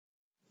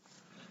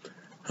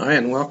Hi,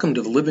 and welcome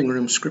to the Living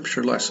Room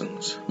Scripture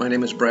Lessons. My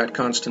name is Brad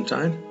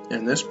Constantine,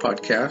 and this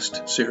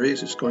podcast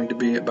series is going to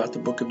be about the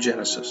book of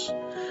Genesis.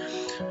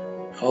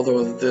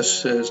 Although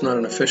this is not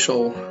an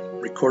official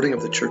recording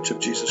of the Church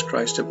of Jesus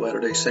Christ of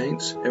Latter-day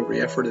Saints,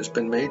 every effort has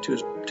been made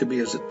to be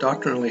as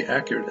doctrinally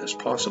accurate as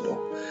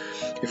possible.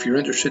 If you're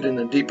interested in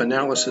a deep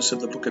analysis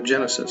of the book of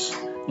Genesis,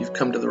 you've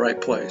come to the right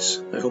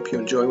place. I hope you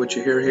enjoy what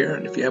you hear here,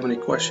 and if you have any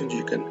questions,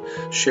 you can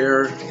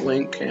share,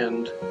 link,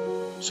 and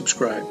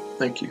subscribe.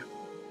 Thank you.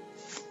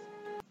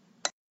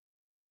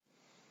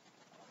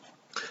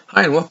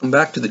 Hi, and welcome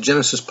back to the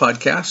Genesis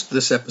podcast.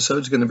 This episode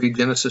is going to be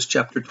Genesis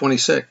chapter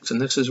 26, and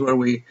this is where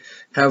we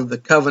have the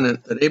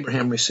covenant that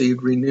Abraham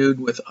received renewed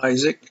with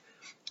Isaac,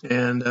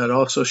 and it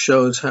also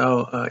shows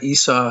how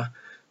Esau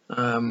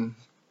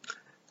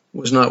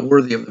was not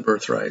worthy of the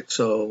birthright.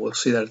 So we'll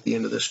see that at the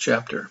end of this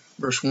chapter.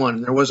 Verse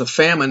 1, there was a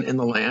famine in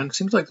the land.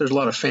 Seems like there's a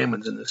lot of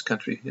famines in this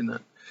country, isn't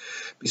it?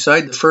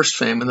 Beside the first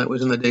famine that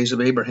was in the days of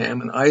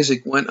Abraham, and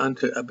Isaac went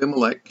unto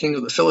Abimelech, king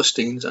of the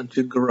Philistines,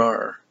 unto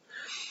Gerar.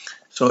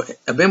 So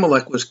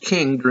Abimelech was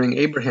king during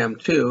Abraham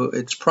too.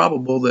 It's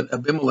probable that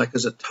Abimelech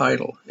is a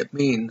title. It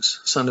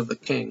means son of the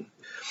king.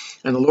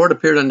 And the Lord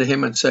appeared unto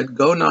him and said,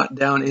 Go not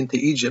down into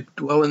Egypt,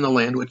 dwell in the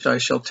land which I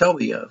shall tell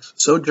thee of.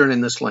 Sojourn in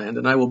this land,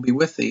 and I will be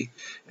with thee,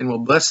 and will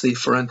bless thee,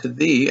 for unto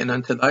thee and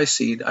unto thy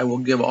seed I will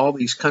give all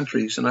these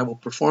countries, and I will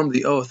perform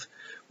the oath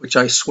which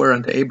I swear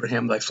unto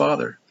Abraham thy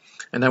father.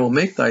 And I will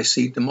make thy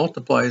seed to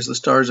multiply as the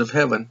stars of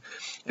heaven,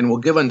 and will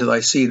give unto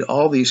thy seed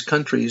all these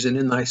countries, and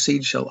in thy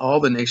seed shall all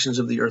the nations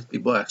of the earth be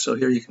blessed. So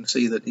here you can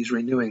see that he's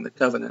renewing the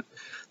covenant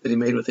that he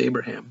made with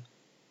Abraham.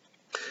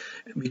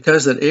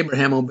 Because that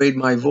Abraham obeyed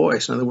my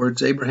voice, in other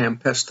words, Abraham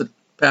passed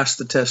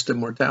the test of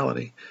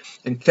mortality,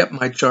 and kept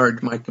my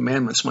charge, my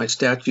commandments, my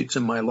statutes,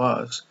 and my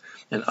laws.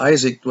 And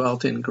Isaac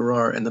dwelt in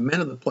Gerar, and the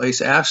men of the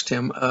place asked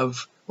him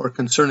of or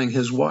concerning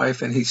his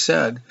wife, and he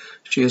said,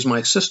 She is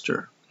my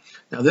sister.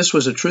 Now, this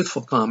was a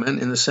truthful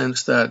comment in the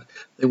sense that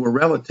they were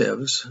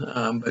relatives,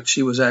 but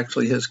she was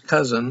actually his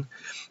cousin.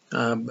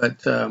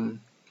 But in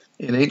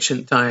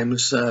ancient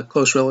times,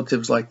 close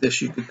relatives like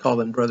this, you could call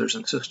them brothers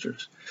and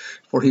sisters.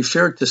 For he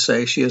feared to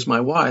say, She is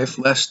my wife,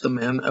 lest the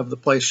men of the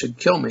place should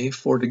kill me,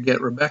 for to get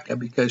Rebekah,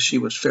 because she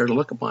was fair to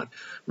look upon.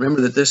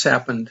 Remember that this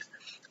happened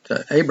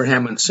to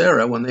Abraham and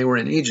Sarah when they were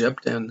in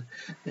Egypt, and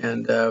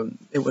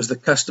it was the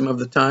custom of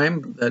the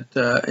time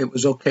that it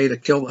was okay to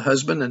kill the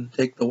husband and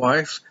take the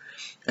wife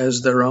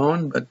as their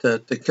own, but to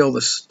kill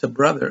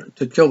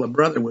the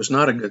brother was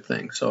not a good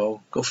thing.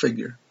 So go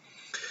figure.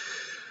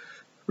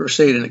 Verse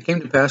 8, and it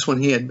came to pass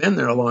when he had been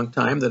there a long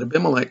time that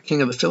Abimelech,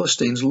 king of the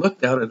Philistines,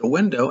 looked out at a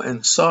window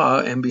and saw,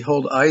 and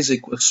behold,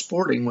 Isaac was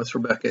sporting with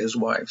Rebekah his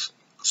wife.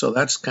 So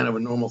that's kind of a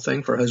normal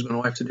thing for a husband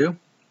and wife to do.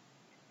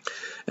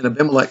 And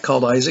Abimelech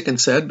called Isaac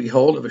and said,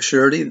 Behold, of a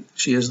surety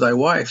she is thy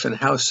wife, and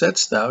how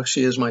saidst thou,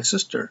 She is my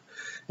sister?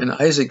 And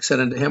Isaac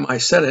said unto him, I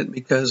said it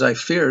because I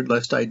feared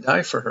lest I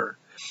die for her.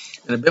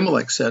 And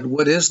Abimelech said,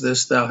 What is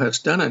this thou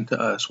hast done unto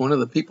us? One of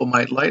the people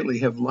might lightly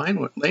have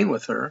lain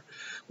with her,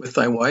 with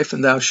thy wife,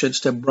 and thou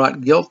shouldst have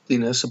brought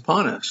guiltiness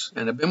upon us.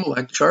 And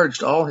Abimelech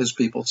charged all his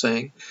people,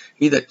 saying,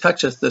 He that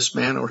toucheth this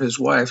man or his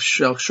wife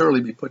shall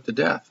surely be put to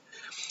death.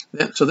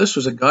 So this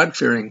was a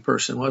God-fearing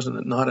person, wasn't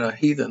it? Not a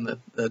heathen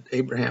that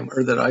Abraham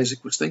or that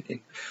Isaac was thinking.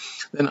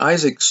 Then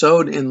Isaac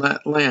sowed in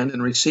that land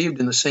and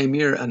received in the same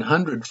year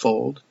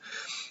 100-fold.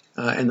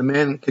 And the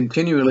man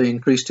continually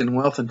increased in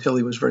wealth until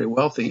he was very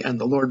wealthy, and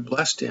the Lord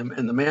blessed him.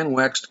 And the man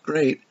waxed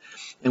great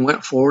and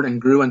went forward and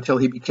grew until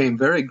he became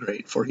very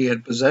great, for he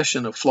had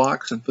possession of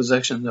flocks and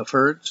possession of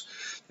herds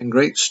and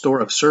great store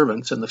of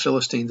servants, and the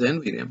Philistines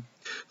envied him.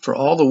 For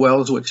all the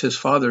wells which his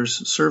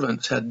father's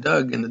servants had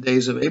dug in the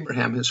days of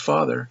Abraham his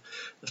father,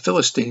 the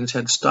Philistines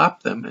had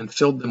stopped them and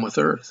filled them with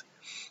earth.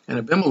 And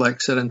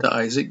Abimelech said unto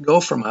Isaac, Go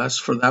from us,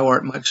 for thou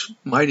art much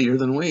mightier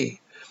than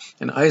we.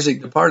 And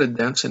Isaac departed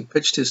thence, and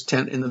pitched his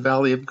tent in the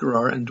valley of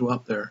Gerar, and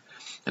dwelt there.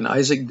 And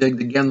Isaac digged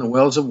again the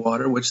wells of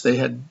water, which they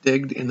had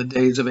digged in the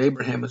days of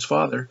Abraham his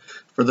father,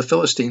 for the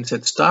Philistines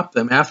had stopped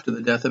them after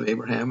the death of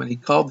Abraham, and he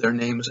called their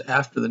names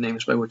after the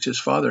names by which his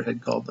father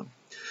had called them.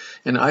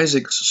 And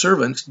Isaac's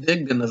servants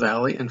digged in the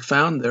valley, and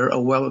found there a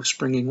well of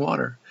springing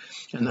water.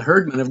 And the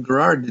herdmen of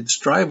Gerar did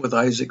strive with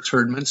Isaac's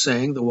herdmen,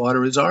 saying, The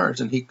water is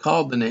ours. And he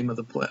called the name of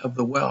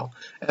the well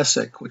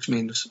Esek, which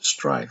means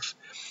strife,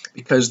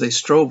 because they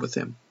strove with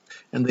him.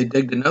 And they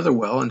digged another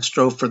well, and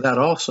strove for that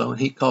also, and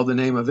he called the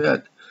name of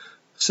it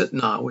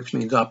Sitnah, which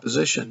means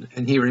opposition.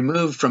 And he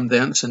removed from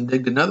thence, and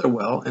digged another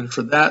well, and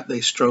for that they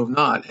strove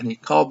not, and he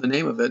called the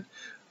name of it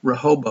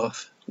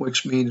Rehoboth,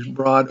 which means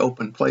broad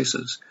open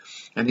places.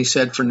 And he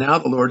said, For now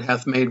the Lord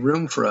hath made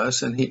room for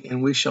us,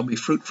 and we shall be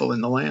fruitful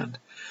in the land.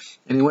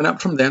 And he went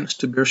up from thence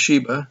to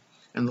Beersheba,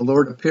 and the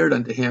Lord appeared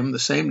unto him the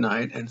same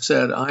night, and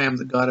said, I am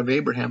the God of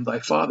Abraham thy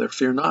father,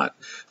 fear not,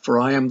 for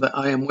I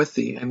am with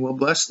thee, and will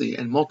bless thee,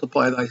 and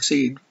multiply thy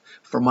seed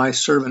for my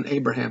servant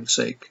Abraham's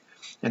sake.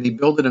 And he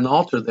builded an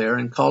altar there,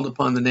 and called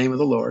upon the name of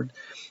the Lord,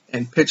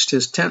 and pitched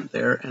his tent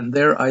there, and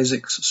there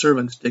Isaac's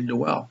servants digged a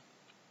well.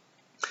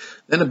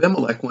 Then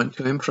Abimelech went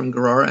to him from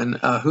Gerar, and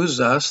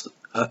Ahuzath,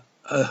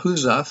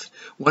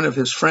 one of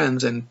his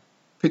friends, and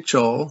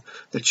Pichol,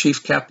 the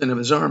chief captain of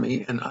his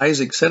army. And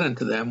Isaac said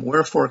unto them,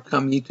 Wherefore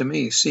come ye to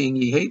me, seeing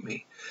ye hate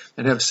me,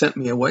 and have sent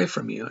me away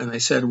from you? And they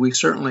said, We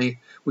saw certainly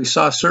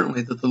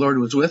that the Lord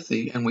was with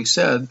thee, and we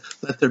said,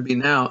 Let there be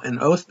now an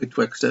oath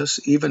betwixt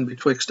us, even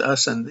betwixt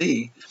us and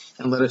thee,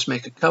 and let us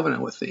make a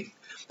covenant with thee,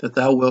 that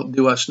thou wilt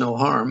do us no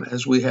harm,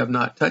 as we have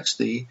not touched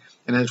thee,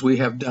 and as we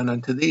have done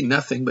unto thee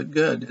nothing but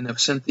good, and have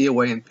sent thee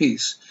away in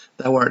peace.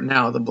 Thou art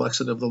now the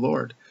blessed of the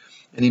Lord.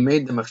 And he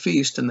made them a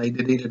feast, and they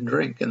did eat and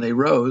drink. And they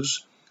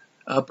rose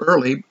up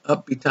early,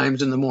 up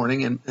betimes in the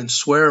morning, and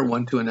sware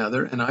one to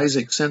another. And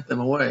Isaac sent them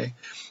away,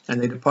 and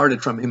they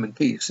departed from him in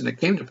peace. And it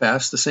came to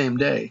pass the same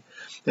day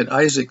that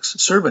Isaac's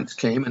servants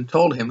came and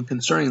told him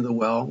concerning the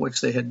well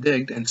which they had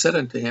digged, and said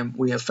unto him,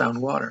 We have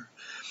found water.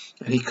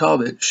 And he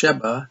called it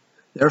Sheba.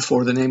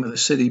 Therefore the name of the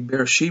city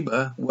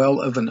Beersheba,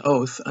 well of an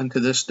oath, unto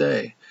this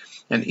day.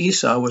 And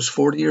Esau was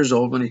 40 years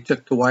old when he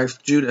took to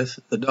wife Judith,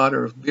 the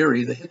daughter of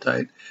Beeri the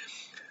Hittite,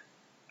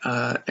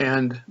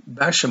 and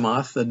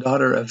Bashemoth, the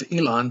daughter of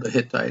Elon the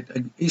Hittite.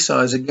 Esau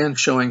is again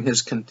showing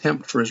his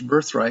contempt for his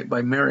birthright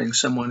by marrying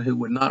someone who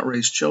would not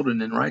raise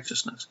children in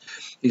righteousness.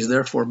 He's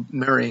therefore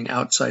marrying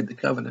outside the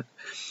covenant.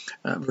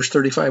 Verse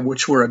 35,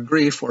 which were a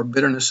grief or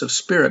bitterness of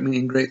spirit,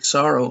 meaning great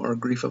sorrow or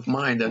grief of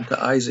mind unto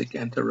Isaac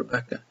and to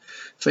Rebekah.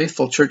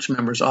 Faithful church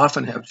members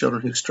often have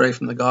children who stray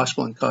from the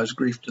gospel and cause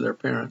grief to their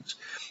parents.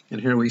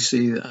 And here we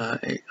see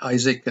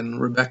Isaac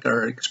and Rebekah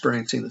are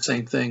experiencing the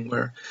same thing,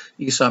 where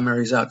Esau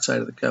marries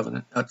outside of the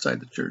covenant, outside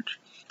the church.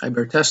 I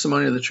bear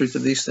testimony of the truth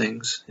of these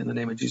things. In the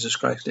name of Jesus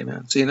Christ,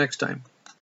 amen. See you next time.